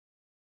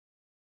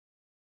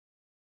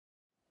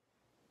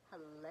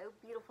Hello,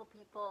 beautiful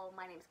people.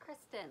 My name is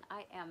Kristen.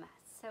 I am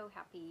so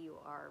happy you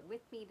are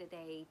with me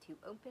today to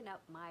open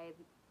up my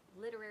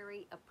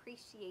literary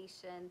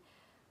appreciation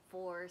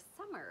for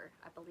summer,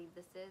 I believe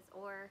this is,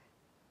 or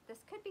this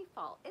could be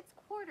fall. It's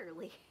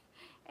quarterly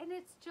and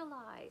it's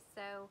July,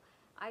 so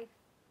I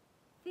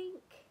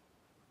think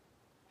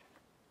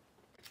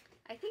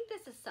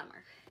this is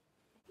summer.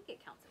 I think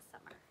it counts as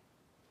summer.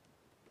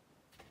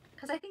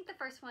 Because I think the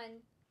first one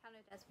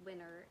counted as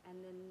winter,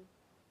 and then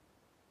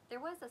there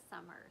was a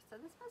summer, so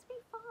this must be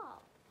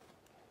fall.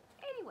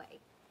 Anyway,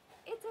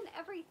 it's an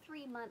every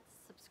 3 months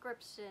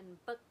subscription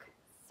book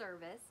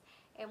service,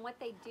 and what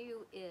they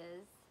do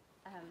is,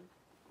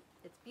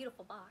 it's a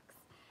beautiful box.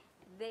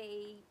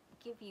 They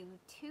give you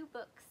 2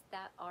 books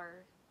that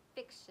are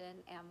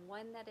fiction and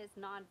 1 that is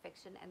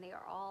nonfiction, and they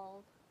are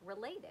all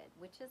related,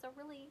 which is a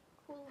really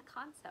cool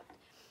concept.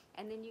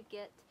 And then you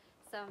get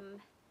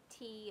some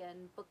tea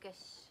and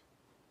bookish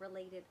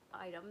related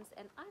items,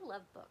 and I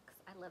love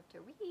books. I love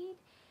to read,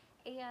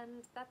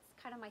 and that's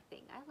kind of my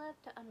thing. I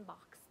love to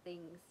unbox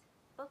things.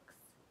 Books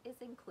is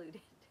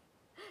included.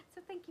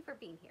 So thank you for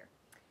being here.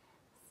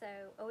 So,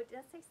 oh, it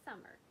does say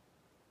summer.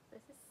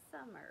 This is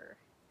summer.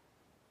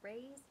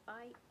 Raised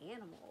by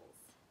animals.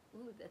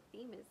 Ooh, the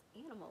theme is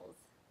animals.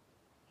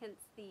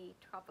 Hence the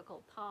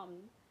tropical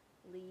palm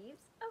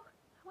leaves. Oh,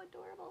 how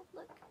adorable.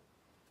 Look,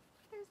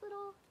 there's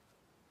little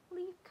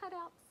leaf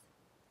cutouts.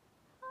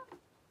 Oh,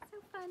 so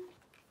fun.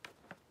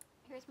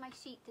 Here's my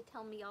sheet to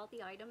tell me all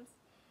the items.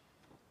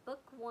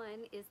 Book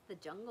 1 is The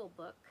Jungle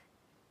Book.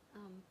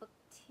 Book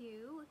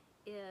 2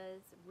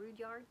 is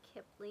Rudyard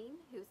Kipling,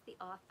 who's the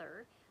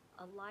author.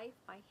 A Life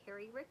by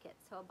Harry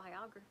Ricketts, so a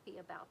biography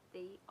about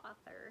the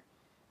author.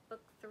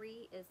 Book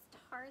 3 is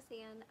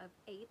Tarzan of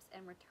Apes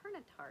and Return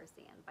of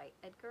Tarzan by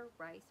Edgar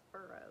Rice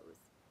Burroughs.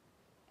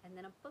 And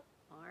then a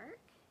bookmark,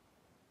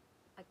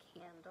 a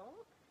candle,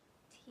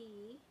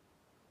 tea,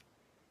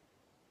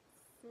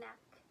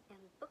 snack, and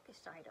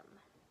bookish item.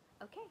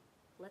 Okay,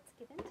 let's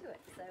get into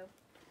it. So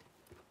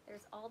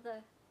there's all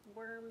the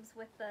worms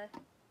with the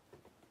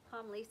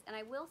palm leaves, and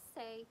I will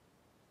say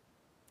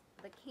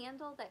the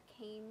candle that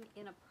came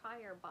in a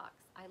prior box,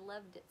 I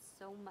loved it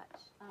so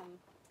much.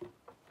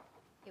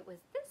 It was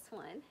this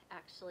one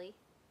actually,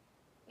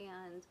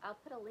 and I'll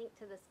put a link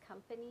to this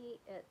company.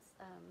 It's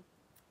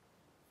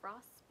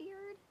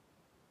Frostbeard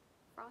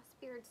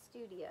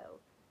Studio,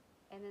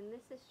 and then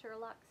this is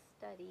Sherlock's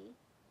Study,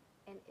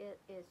 and it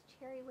is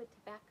Cherrywood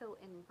Tobacco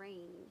and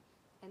Rain,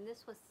 and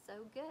this was so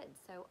good,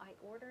 so I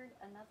ordered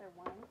another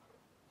one.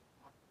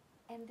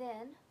 And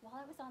then while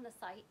I was on the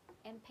site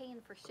and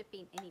paying for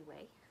shipping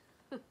anyway,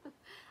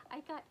 I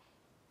got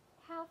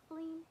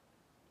Halfling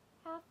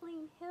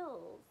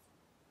Hills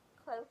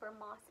Clover,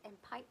 Moss,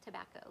 and Pipe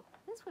Tobacco.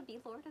 This would be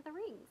Lord of the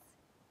Rings.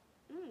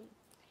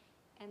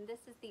 And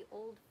this is the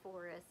Old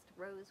Forest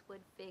Rosewood,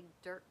 Fig,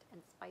 Dirt,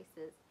 and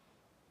Spices.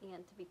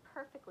 And to be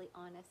perfectly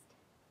honest,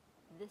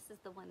 this is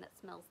the one that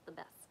smells the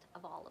best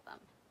of all of them.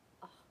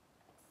 Oh,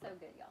 it's so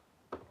good, y'all.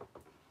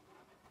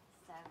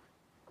 So,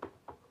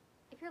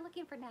 if you're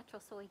looking for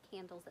natural soy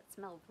candles that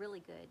smell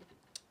really good,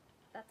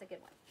 that's a good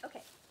one.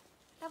 Okay,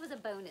 that was a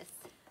bonus.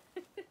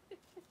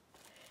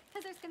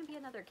 Because there's going to be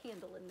another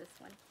candle in this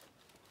one.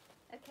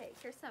 Okay,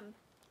 here's some,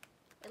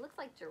 it looks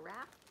like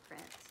giraffe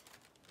print.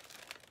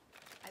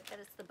 I bet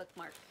it's the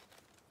bookmark.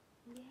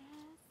 Yes.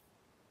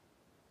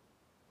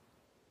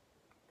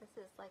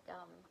 This is like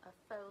a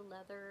faux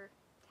leather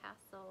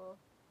tassel,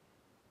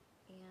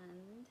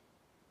 and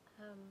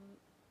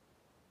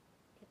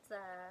it's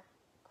a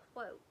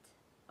quote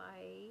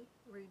by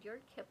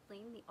Rudyard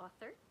Kipling, the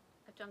author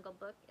of Jungle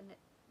Book, and it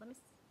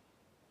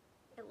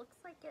looks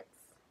like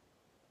it's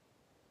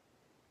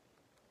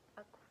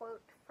a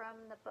quote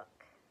from the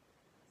book.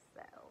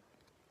 So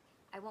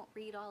I won't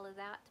read all of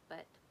that,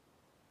 but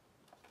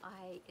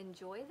I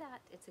enjoy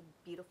that. It's a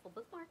beautiful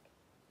bookmark.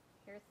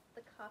 Here's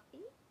the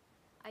copy.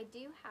 I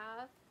do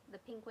have the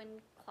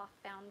Penguin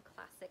Clothbound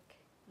Classic,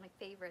 my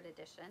favorite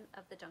edition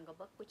of the Jungle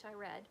Book, which I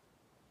read.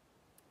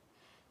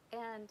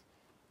 And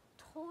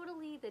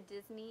totally the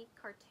Disney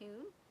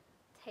cartoon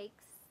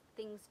takes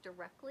things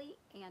directly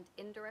and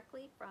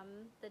indirectly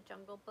from the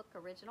Jungle Book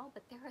original,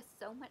 but there is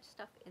so much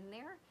stuff in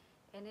there,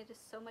 and it is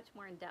so much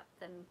more in depth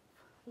than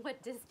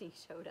what Disney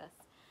showed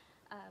us.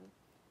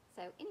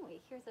 So anyway,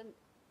 here's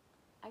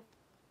I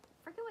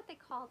forget what they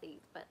call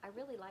these, but I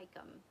really like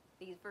them.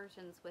 These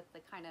versions with the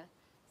kind of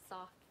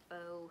soft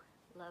faux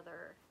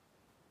leather,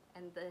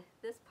 and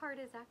this part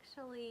is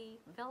actually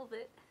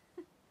velvet.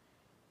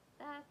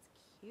 That's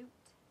cute.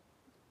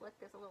 Look,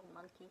 there's a little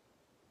monkey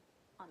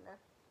on the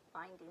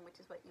binding, which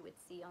is what you would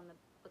see on the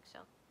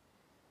bookshelf.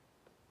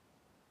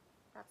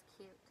 That's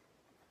cute.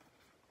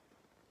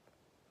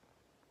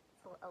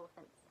 It's little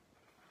elephants.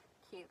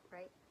 Cute,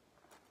 right?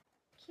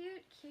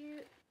 Cute,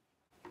 cute.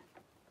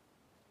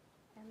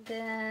 And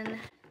then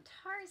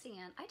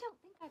Tarzan. I don't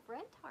think I've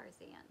read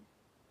Tarzan.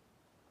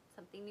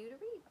 Something new to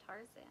read.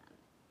 Tarzan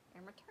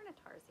and Return of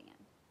Tarzan.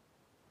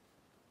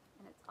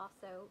 And it's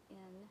also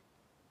in,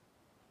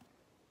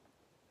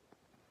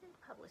 who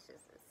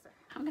publishes this?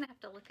 I'm gonna have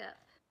to look up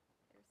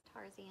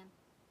Tarzan.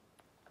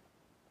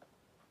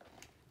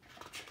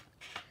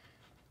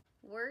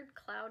 Word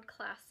Cloud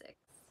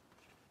Classics.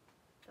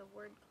 The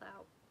Word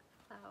Cloud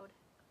Classics.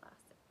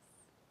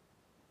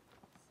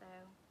 So,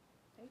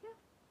 there you go.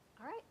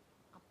 Alright,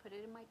 I'll put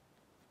it in my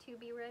to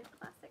be read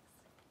classics.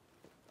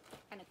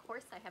 And of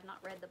course, I have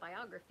not read the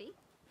biography.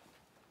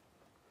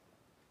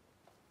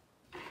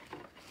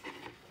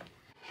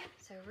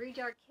 So,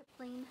 Rudyard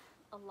Kipling,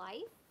 A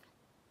Life.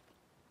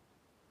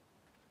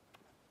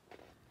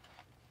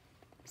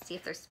 See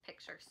if there's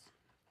pictures.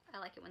 I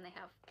like it when they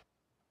have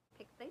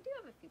they do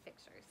have a few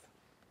pictures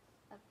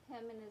of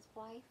him and his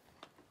wife.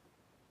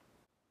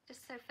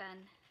 Just so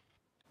fun.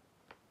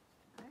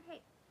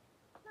 Alright,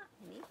 not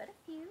many, but a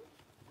few.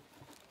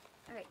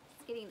 Alright,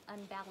 it's getting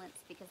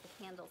unbalanced because the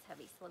candle's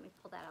heavy, so let me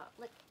pull that out.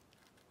 Look,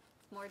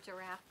 it's more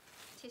giraffe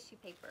tissue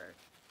paper.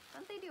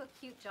 Don't they do a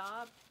cute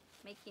job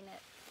making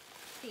it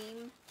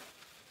seem?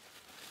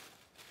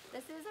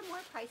 This is a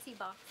more pricey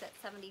box at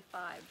 $75,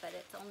 but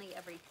it's only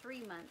every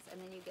 3 months, and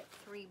then you get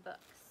 3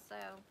 books.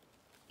 So,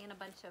 and a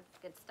bunch of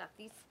good stuff.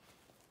 These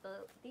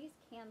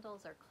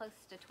candles are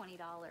close to $20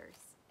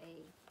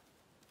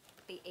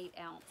 the 8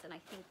 ounce, and I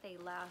think they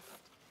last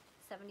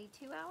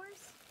 72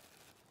 hours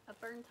of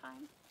burn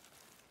time.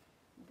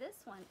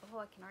 This one, oh,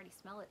 I can already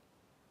smell it.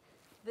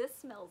 This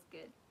smells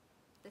good.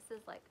 This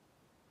is like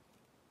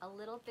a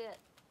little bit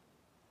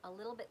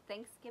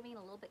Thanksgiving,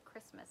 a little bit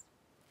Christmas.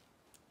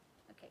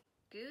 Okay,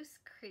 Goose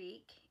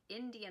Creek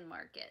Indian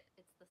Market.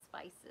 It's the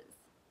spices.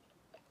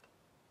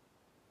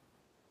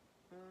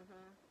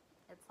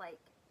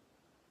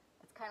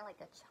 It's kind of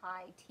like a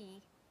chai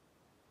tea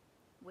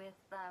with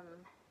that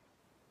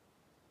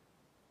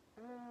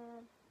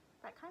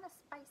kind of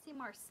spicy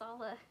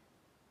marsala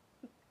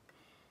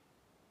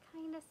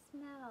kind of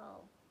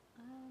smell.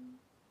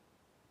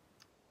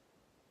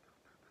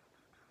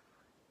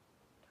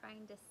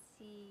 Trying to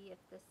see if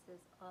this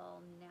is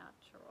all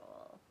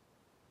natural.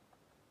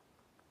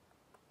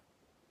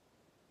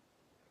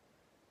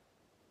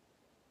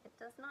 It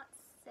does not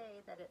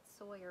say that it's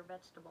soy or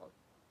vegetable.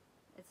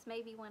 It's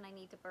maybe one I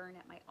need to burn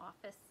at my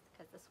office,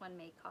 because this one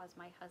may cause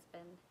my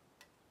husband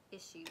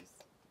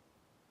issues.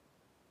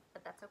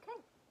 But that's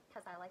okay,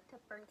 because I like to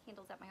burn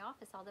candles at my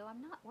office, although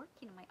I'm not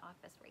working in my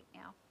office right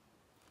now.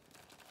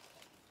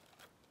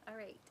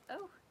 Alright,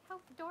 oh, how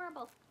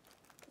adorable.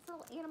 These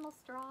little animal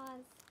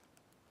straws.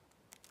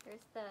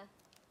 There's the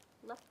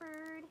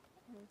leopard,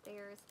 and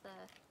there's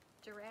the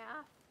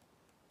giraffe.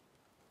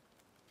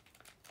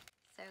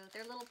 So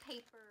they're little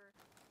paper,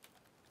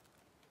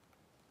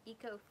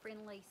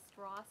 eco-friendly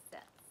straw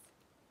sets.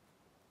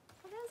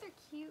 Oh, those are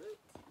cute.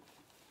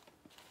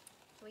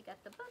 So we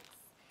got the books,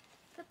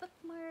 the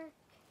bookmark,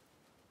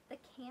 the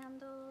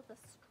candle, the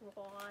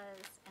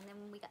straws, and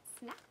then we got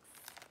snacks.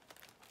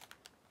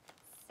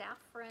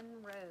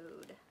 Saffron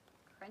Road,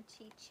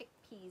 crunchy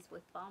chickpeas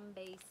with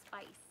Bombay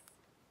spice.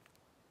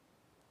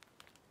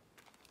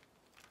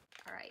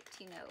 All right,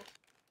 Tino,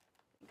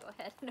 go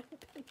ahead and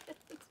open it.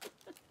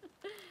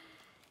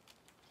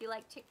 Do you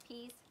like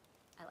chickpeas?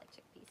 I like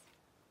chickpeas.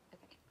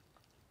 Okay.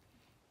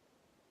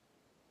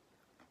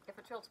 If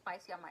it's real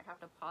spicy, I might have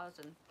to pause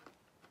and...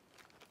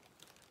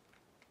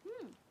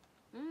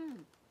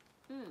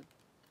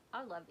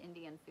 I love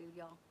Indian food,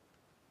 y'all.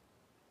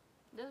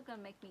 This is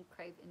gonna make me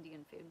crave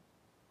Indian food.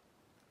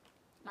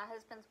 My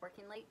husband's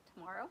working late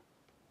tomorrow,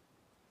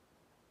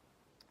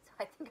 so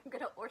I think I'm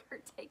gonna order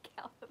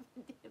takeout of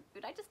Indian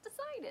food. I just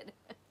decided.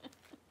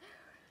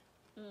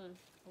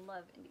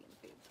 Love Indian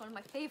food. It's one of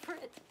my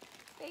favorite.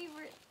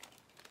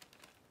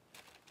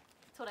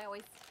 It's what I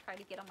always try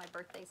to get on my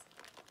birthdays.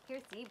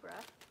 Here's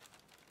zebra.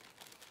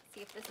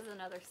 See if this is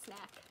another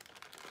snack.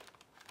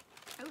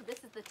 Oh,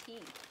 this is the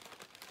tea.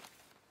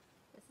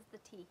 This is the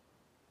tea.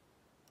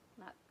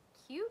 Not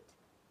cute?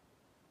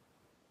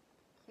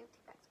 Cute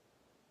tea bags.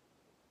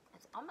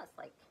 It's almost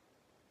like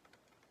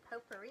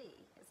potpourri.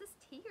 Is this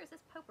tea or is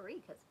this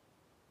potpourri? Because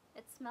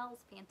it smells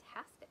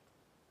fantastic.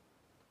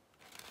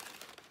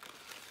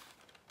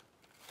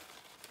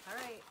 All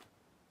right.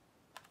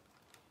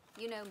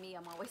 You know me,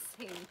 I'm always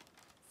saying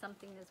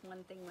something is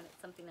one thing when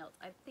it's something else.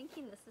 I'm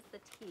thinking this is the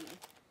tea.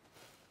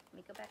 Let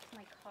me go back to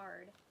my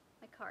card.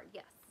 My card,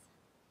 yes.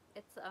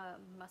 It's a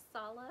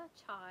masala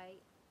chai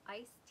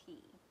iced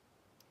tea.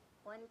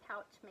 1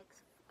 pouch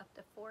makes up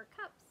to 4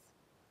 cups.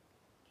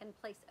 Can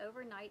place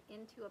overnight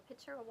into a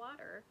pitcher of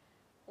water,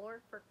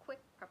 or for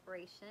quick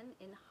preparation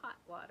in hot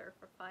water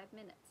for 5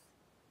 minutes.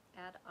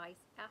 Add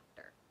ice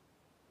after.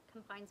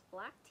 Combines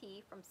black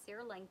tea from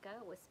Sri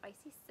Lanka with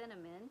spicy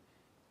cinnamon,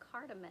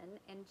 cardamom,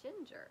 and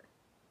ginger.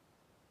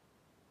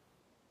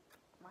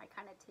 My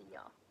kind of tea,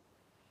 y'all.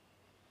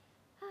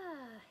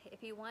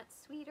 If you want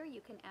sweeter, you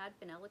can add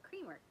vanilla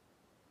creamer.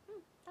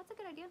 That's a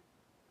good idea.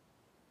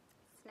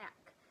 Snack.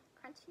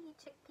 Crunchy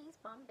Chickpeas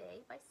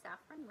Bombay by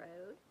Saffron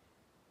Road.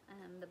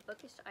 The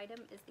bookish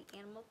item is the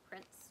animal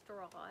print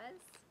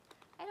straws.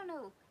 I don't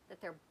know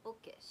that they're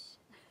bookish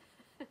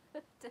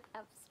to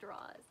have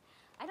straws.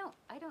 I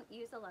don't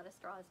use a lot of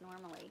straws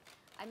normally.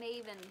 I may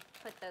even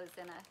put those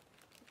in a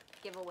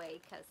giveaway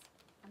because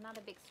I'm not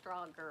a big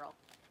straw girl.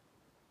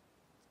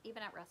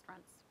 Even at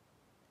restaurants.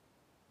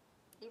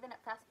 Even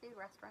at fast food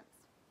restaurants.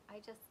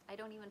 I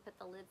don't even put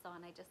the lids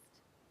on. I just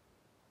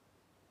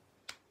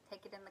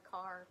take it in the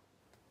car.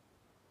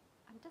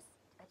 I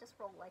just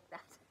roll like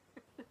that.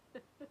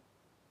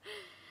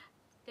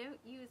 Don't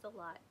use a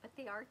lot, but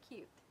they are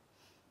cute.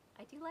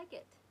 I do like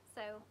it.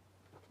 So,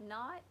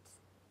 not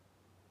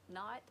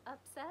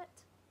upset.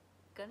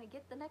 Gonna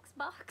get the next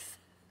box.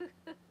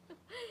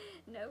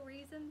 No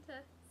reason to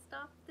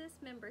stop this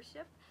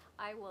membership.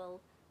 I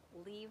will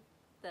leave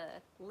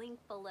the link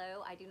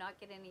below. I do not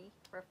get any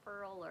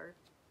referral or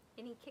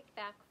any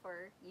kickback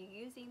for you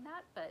using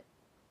that, but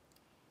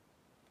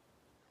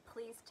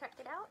please check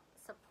it out.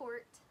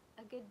 Support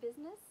a good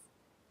business.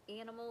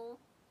 Animal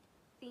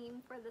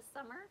theme for the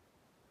summer.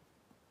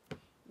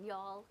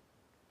 Y'all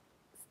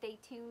stay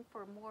tuned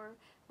for more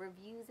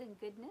reviews and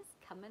goodness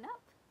coming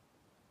up.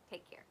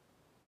 Take care.